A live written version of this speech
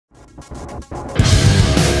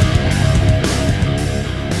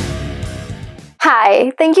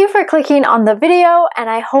Hi, thank you for clicking on the video, and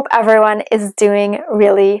I hope everyone is doing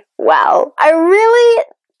really well. I really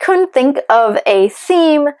couldn't think of a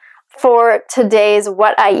theme for today's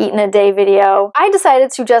What I Eat in a Day video. I decided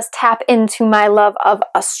to just tap into my love of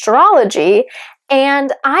astrology,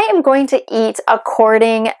 and I am going to eat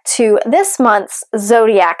according to this month's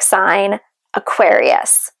zodiac sign,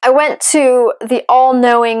 Aquarius. I went to the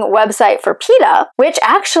all-knowing website for PETA, which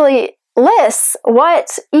actually lists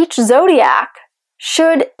what each zodiac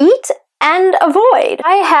should eat and avoid.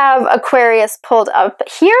 I have Aquarius pulled up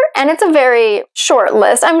here, and it's a very short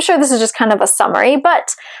list. I'm sure this is just kind of a summary,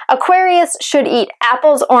 but Aquarius should eat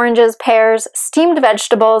apples, oranges, pears, steamed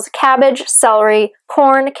vegetables, cabbage, celery,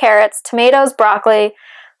 corn, carrots, tomatoes, broccoli,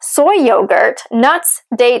 soy yogurt, nuts,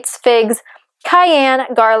 dates, figs, cayenne,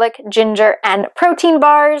 garlic, ginger, and protein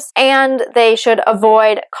bars, and they should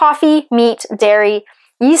avoid coffee, meat, dairy,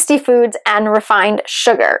 yeasty foods, and refined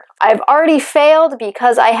sugar. I've already failed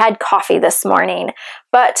because I had coffee this morning,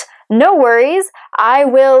 but no worries, I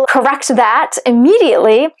will correct that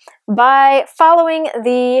immediately by following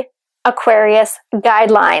the Aquarius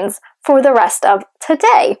guidelines for the rest of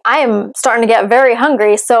today. I am starting to get very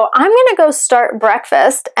hungry, so I'm gonna go start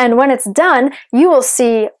breakfast, and when it's done, you will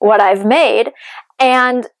see what I've made.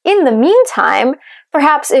 And in the meantime,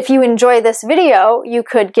 perhaps if you enjoy this video, you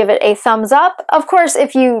could give it a thumbs up. Of course,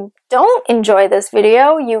 if you don't enjoy this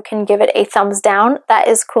video, you can give it a thumbs down. That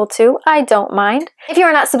is cool too. I don't mind. If you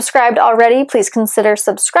are not subscribed already, please consider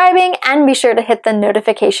subscribing and be sure to hit the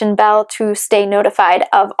notification bell to stay notified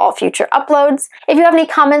of all future uploads. If you have any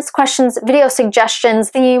comments, questions, video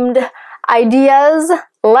suggestions, themed ideas,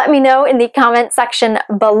 let me know in the comment section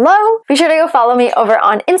below. Be sure to go follow me over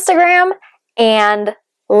on Instagram, and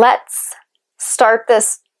let's start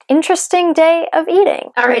this interesting day of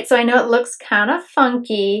eating. All right, so I know it looks kind of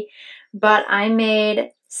funky, but I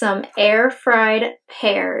made some air-fried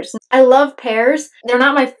pears. I love pears. They're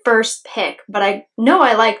not my first pick, but I know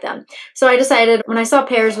I like them. So I decided when I saw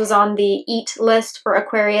pears was on the eat list for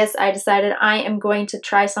Aquarius, I decided I am going to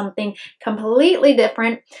try something completely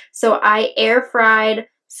different. So I air-fried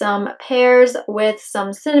some pears with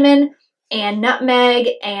some cinnamon and nutmeg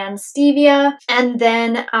and stevia, and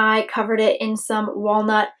then I covered it in some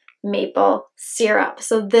walnut maple syrup.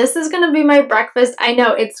 So this is gonna be my breakfast. I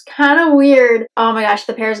know it's kind of weird. Oh my gosh,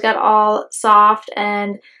 the pears got all soft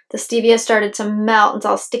and the stevia started to melt. It's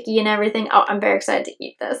all sticky and everything. Oh, I'm very excited to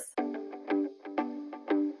eat this.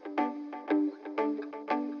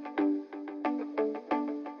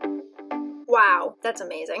 Wow, that's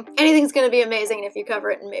amazing. Anything's gonna be amazing if you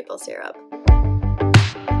cover it in maple syrup.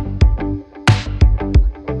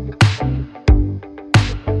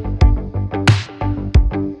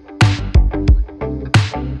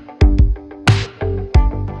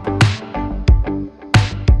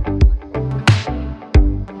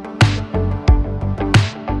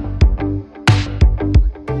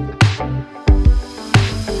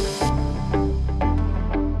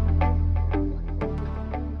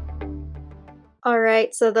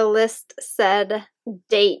 Alright, so the list said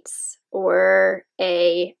dates were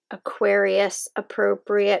a Aquarius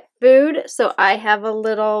appropriate food. So I have a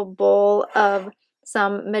little bowl of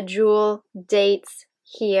some medjool dates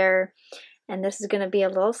here, and this is going to be a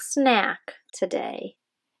little snack today.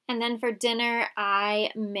 And then for dinner, I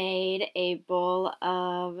made a bowl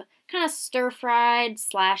of kind of stir-fried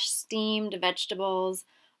 / steamed vegetables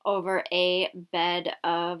over a bed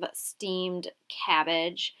of steamed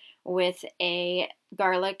cabbage with a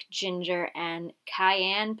garlic, ginger, and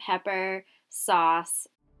cayenne pepper sauce